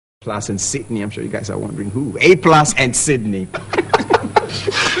Aplus and Sydney. I'm sure you guys are wondering who. Aplus and Sydney.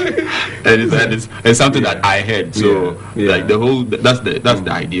 it's something that I heard. So like the whole that's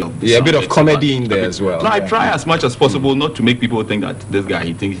the idea of the a bit of comedy in there as well. No, I try as much as possible not to make people think that this guy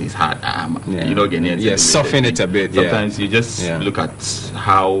he thinks he's hard. You know, soften it a bit. Sometimes you just look at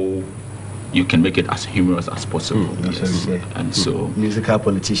how you can make it as humorous as possible. And so musical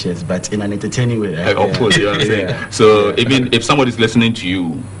politicians, but in an entertaining way. Right? Of course, you know what I'm saying. So even if somebody's listening to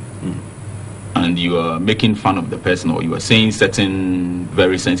you and you are making fun of the person, or you are saying certain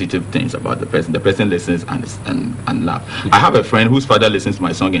very sensitive things about the person listens and laugh. I have a friend whose father listens to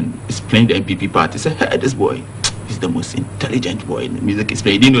my song and is playing the MPP part. He said, "Hey, this boy, he's the most intelligent boy in the music is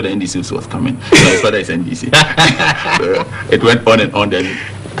playing." He didn't know the NDC was coming. So his father is NDC. So it went on and on. Then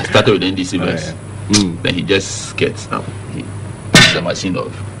I started with the NDC verse. Then he just gets up. He's a machine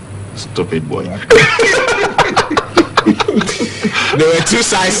of stupid boy. There were two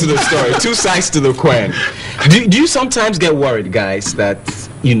sides to the story, two sides to the coin. Do you sometimes get worried, guys, that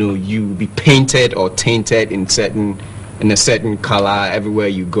you be painted or tainted in a certain color everywhere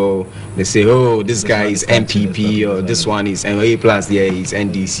you go? They say, "Oh, this guy is MPP," or "This one is Aplus, he's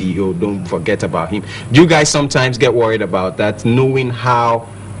NDC." Oh, don't forget about him. Do you guys sometimes get worried about that, knowing how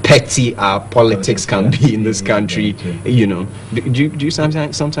petty our politics can be in this country? Do you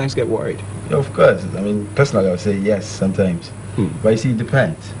sometimes get worried? Yeah, of course. I mean, personally, I would say yes, sometimes. But you see, it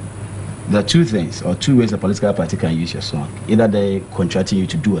depends. There are two things, or two ways a political party can use your song. Either they contracting you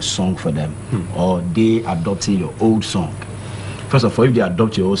to do a song for them, or they adopting your old song. First of all, if they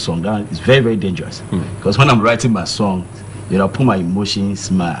adopt your old song, that is very, very dangerous. Because when I'm writing my song, I put my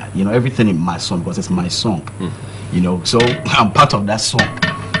emotions, everything in my song, because it's my song. So I'm part of that song.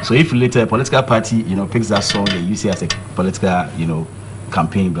 So if later a political party, picks that song, they use it as a political,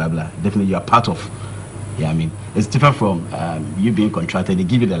 campaign, blah blah. Definitely, you are part of. It's different from you being contracted. They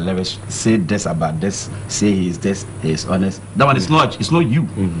give you the leverage. Say this about this. Say he's honest. That one is not. It's not you.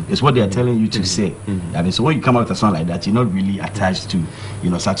 It's what they are telling you to say. So when you come out with a song like that, you're not really attached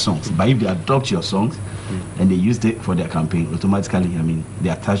to such songs. But if they adopt your songs and they use it for their campaign, automatically, they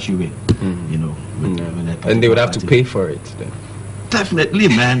attach you with, with and they would have to pay for it then. Definitely,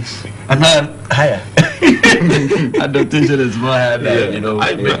 man. And then higher. Adaptation is more higher than,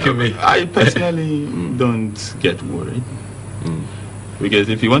 I personally don't get worried. Because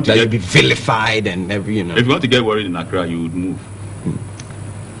if you want to be vilified and if you want to get worried in Accra, you would move.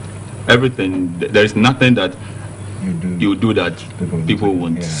 Everything, there is nothing that you do that people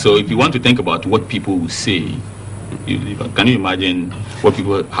won't. So if you want to think about what people will say, can you imagine what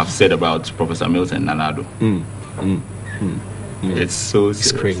people have said about Professor Mills and Nanado? It's so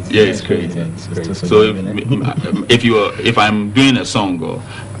it's crazy. Yeah, it's crazy. So if I'm doing a song, or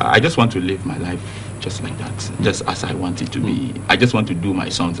I just want to live my life just like that, just as I want it to be. I just want to do my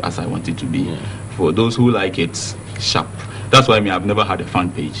songs as I want it to be. For those who like it, sharp. That's why I've never had a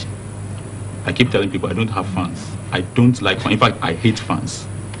fan page. I keep telling people I don't have fans. I don't like fans. In fact, I hate fans.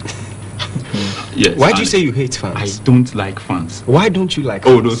 Yes. Why do you say you hate fans? I don't like fans. Why don't you like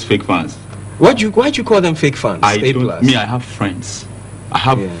fans? Oh, those fake fans. Why'd you call them fake fans? I have friends. I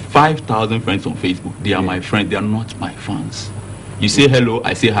have 5,000 friends on Facebook. They are my friends. They are not my fans. You say hello,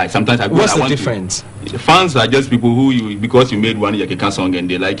 I say hi. Sometimes I go. What's the difference? Fans are just people who because you made one Yakeka song and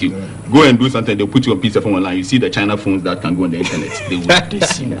they like you. Go and do something. They'll put you on piece of phone online. You see the China phones that can go on the internet. They will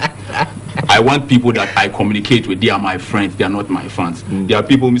diss you. I want people that I communicate with. They are my friends. They are not my fans. There are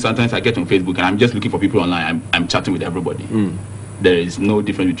people. Sometimes I get on Facebook and I'm just looking for people online. I'm chatting with everybody. There is no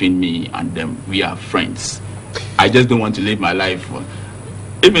difference between me and them. We are friends. I just don't want to live my life.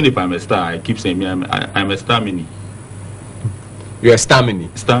 Even if I'm a star, I keep saying I'm a star mini. You're a star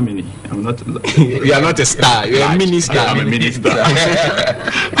mini. Star mini. I'm not. You are not a star. You're a mini star. I'm a mini star.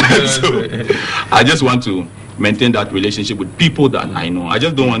 So I just want to maintain that relationship with people that I know. I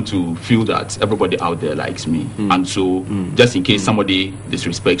just don't want to feel that everybody out there likes me. And so just in case somebody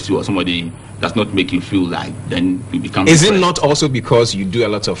disrespects you or somebody does not make you feel like, then you become. Is it not also because you do a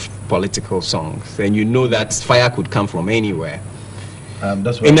lot of political songs and you know that fire could come from anywhere?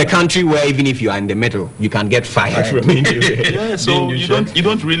 That's in a country where even if you are in the middle, you can get fire from anywhere. Yeah, so you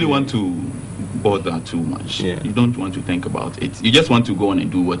don't really want to bother too much. You don't want to think about it. You just want to go on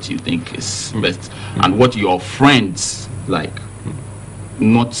and do what you think is best and what your friends like.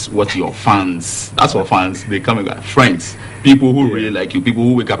 not what your fans. That's what fans. They come and friends, people who really like you, people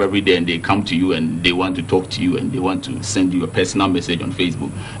who wake up every day and they come to you and they want to talk to you and they want to send you a personal message on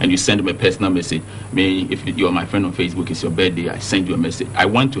Facebook, and you send them a personal message. If you are my friend on Facebook, it's your birthday, I send you a message. I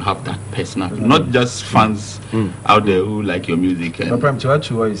want to have that personal, not just fans out there who like your music. And but to add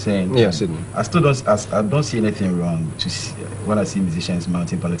to what you're saying, yeah, Sydney. I don't see anything wrong to see, when I see musicians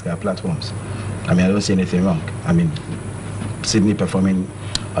mounting political platforms. I mean, I don't see anything wrong. I mean, Sydney performing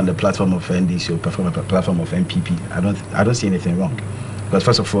on the platform of NDC or perform on the platform of MPP. I don't see anything wrong. Because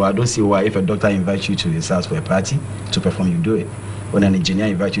first of all, I don't see why if a doctor invites you to his house for a party to perform, you do it. When an engineer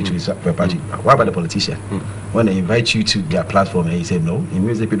invites you to his for a party, what about the politician? When they invite you to their platform and you say no, in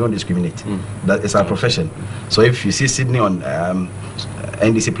music we don't discriminate. That is our profession. So if you see Sydney on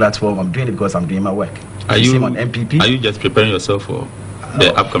NDC platform, I'm doing it because I'm doing my work. Are you on MPP? Are you just preparing yourself for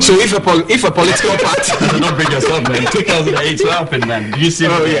the upcoming? So if a political party, don't bring yourself, man. 2008, what happened, man? Did you see?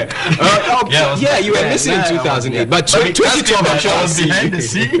 Oh yeah, yeah, you were missing in 2008, but 2012, I'm sure I'll see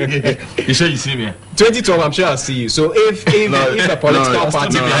you. You sure you see me? 2012, I'm sure I'll see you. So if a political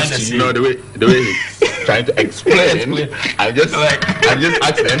party comes to you, no, the way he's trying to explain, I just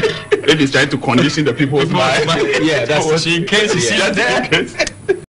asked him if he's trying to condition the people's mind. yeah, that's in case you see that there.